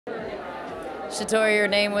Shatori, your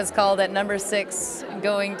name was called at number 6,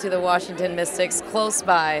 going to the Washington Mystics, close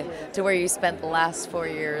by to where you spent the last 4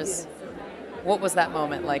 years. What was that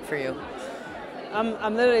moment like for you?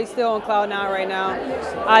 I'm literally still on cloud nine right now.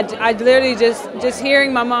 I literally just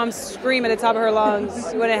hearing my mom scream at the top of her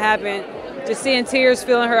lungs when it happened, just seeing tears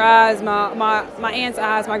filling her eyes, my aunt's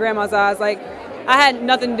eyes, my grandma's eyes. Like, I had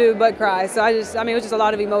nothing to do but cry. So it was just a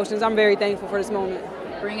lot of emotions. I'm very thankful for this moment.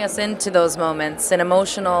 Bring us into those moments, an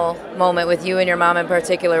emotional moment with you and your mom in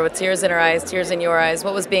particular, with tears in her eyes, tears in your eyes.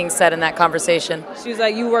 What was being said in that conversation? She was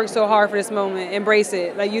like, "You worked so hard for this moment. Embrace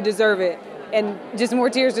it. Like, you deserve it." And just more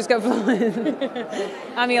tears just kept flowing.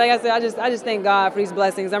 I mean, like I said, I just thank God for these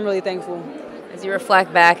blessings. I'm really thankful. As you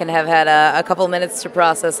reflect back and have had a couple minutes to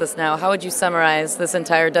process this now, how would you summarize this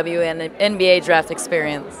entire WNBA Draft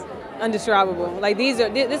experience? Undescribable. Like, this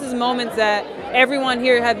is moments that everyone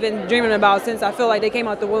here have been dreaming about since I feel like they came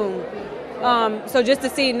out the womb. So just to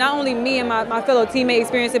see not only me and my fellow teammates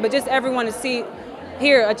experience it, but just everyone to see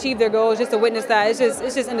here achieve their goals, just to witness that, it's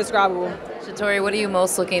just indescribable. Shatori, what are you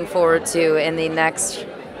most looking forward to in the next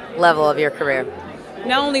level of your career?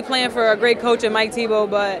 Not only playing for a great coach in Mike Tebow,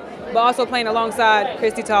 but also playing alongside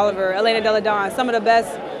Christy Tolliver, Elena Delle Donne, some of the best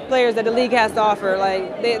players that the league has to offer. Like,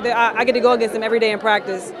 I get to go against them every day in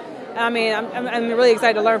practice. I mean, I'm really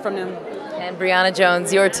excited to learn from them. And Brianna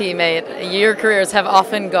Jones, your teammate, your careers have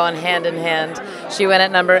often gone hand in hand. She went at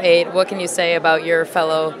number 8. What can you say about your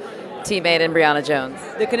fellow teammate in Brianna Jones?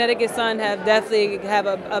 The Connecticut Sun definitely have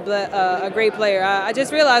a great player. I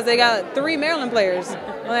just realized they got 3 Maryland players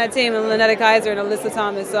on that team, and Lynetta Kaiser and Alyssa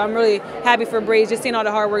Thomas. So I'm really happy for Bree, just seeing all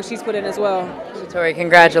the hard work she's put in as well. Shatori,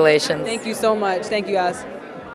 congratulations. Thank you so much. Thank you, guys.